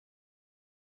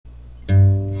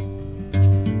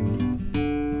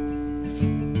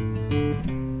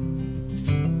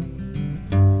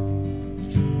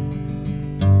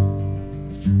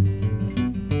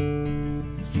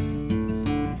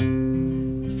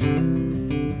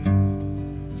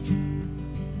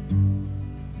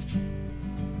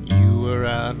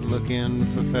looking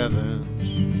for feathers,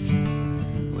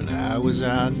 when I was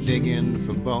out digging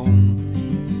for bone.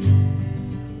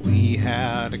 We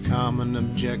had a common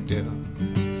objective,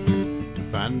 to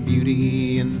find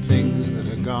beauty in things that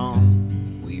are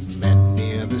gone. We met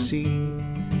near the sea,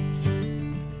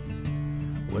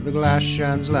 where the glass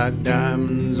shines like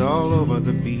diamonds all over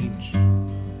the beach.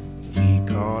 We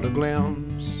caught a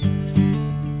glimpse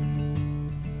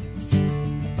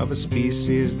of a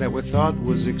species that we thought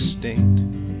was extinct.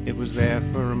 It was there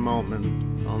for a moment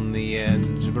on the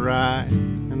edge of a ride,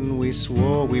 and we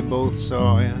swore we both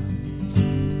saw it.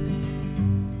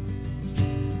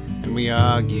 And we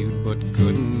argued but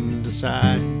couldn't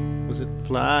decide, was it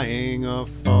flying or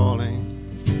falling?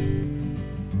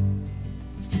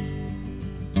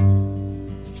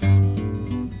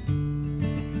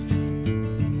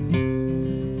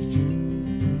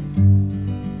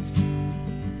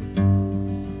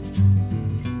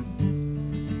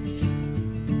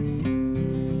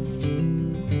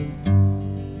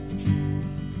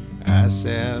 I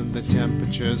said the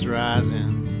temperature's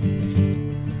rising,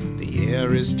 the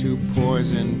air is too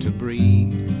poison to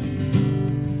breathe.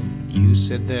 You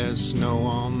said there's snow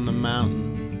on the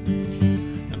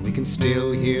mountain, and we can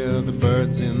still hear the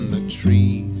birds in the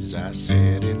trees. I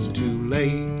said it's too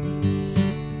late.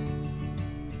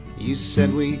 You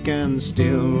said we can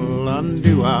still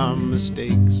undo our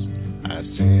mistakes. I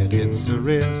said it's a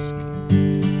risk.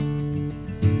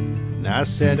 I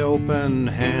said open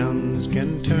hands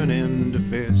can turn into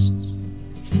fists,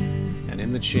 and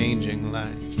in the changing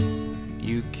light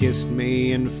you kissed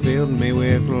me and filled me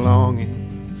with longing.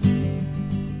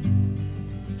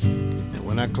 And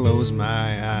when I closed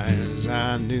my eyes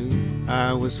I knew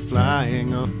I was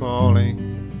flying or falling.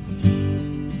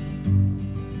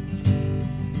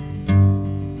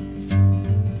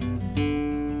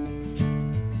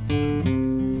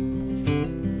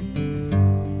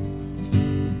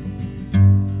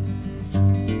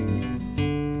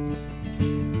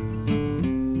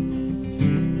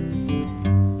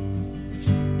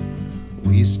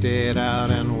 We stayed out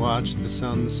and watched the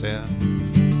sunset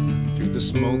through the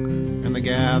smoke and the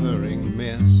gathering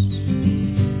mist.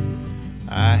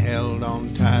 I held on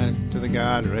tight to the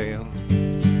guardrail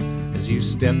as you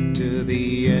stepped to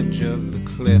the edge of the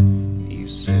cliff. You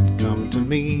said, "Come to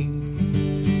me."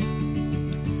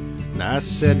 And I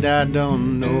said, "I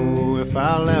don't know if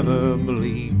I'll ever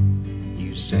believe."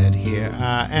 You said, "Here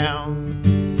I am,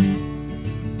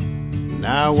 and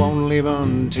I won't leave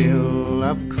until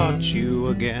I've caught you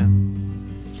again."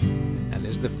 And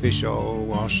as the fish all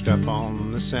washed up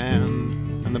on the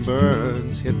sand and the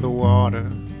birds hit the water,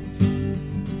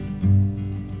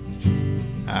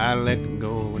 I let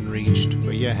go and reached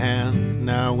for your hand.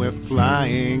 Now we're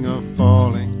flying or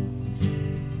falling.